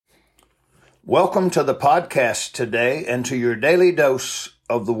Welcome to the podcast today and to your daily dose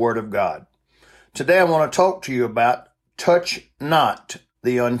of the Word of God. Today I want to talk to you about touch not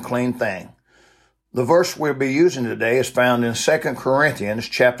the unclean thing. The verse we'll be using today is found in 2 Corinthians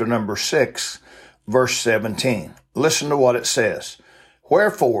chapter number 6, verse 17. Listen to what it says.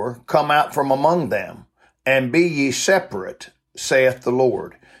 Wherefore come out from among them, and be ye separate, saith the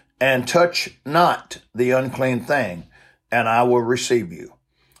Lord, and touch not the unclean thing, and I will receive you.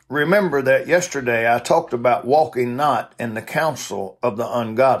 Remember that yesterday I talked about walking not in the counsel of the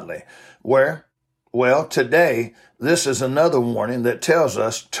ungodly. Today this is another warning that tells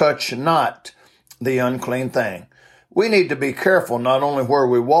us, touch not the unclean thing. We need to be careful not only where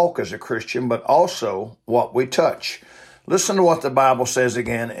we walk as a Christian, but also what we touch. Listen to what the Bible says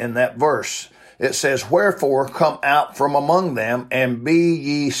again in that verse. It says, Wherefore come out from among them, and be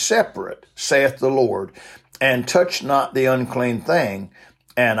ye separate, saith the Lord, and touch not the unclean thing,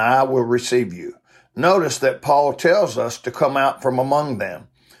 and I will receive you. Notice that Paul tells us to come out from among them.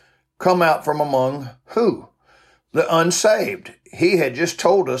 Come out from among who? The unsaved. He had just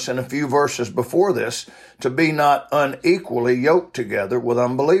told us in a few verses before this to be not unequally yoked together with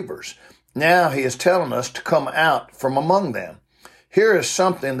unbelievers. Now he is telling us to come out from among them. Here is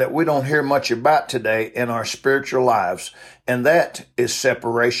something that we don't hear much about today in our spiritual lives, and that is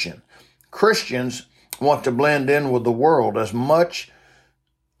separation. Christians want to blend in with the world as much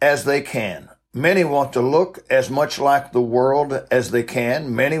as they can. Many want to look as much like the world as they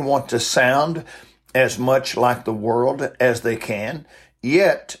can. Many want to sound as much like the world as they can.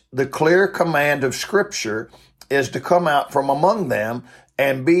 Yet the clear command of Scripture is to come out from among them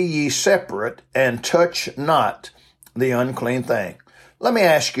and be ye separate and touch not the unclean thing. Let me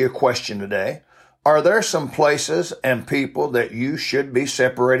ask you a question today. Are there some places and people that you should be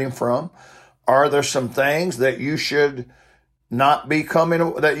separating from? Are there some things that you should be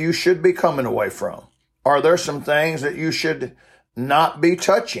coming away from? Are there some things that you should not be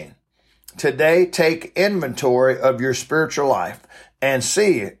touching? Today, take inventory of your spiritual life and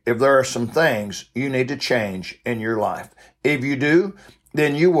see if there are some things you need to change in your life. If you do,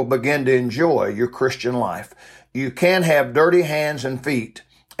 then you will begin to enjoy your Christian life. You can have dirty hands and feet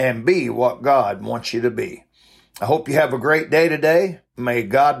and be what God wants you to be. I hope you have a great day today. May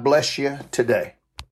God bless you today.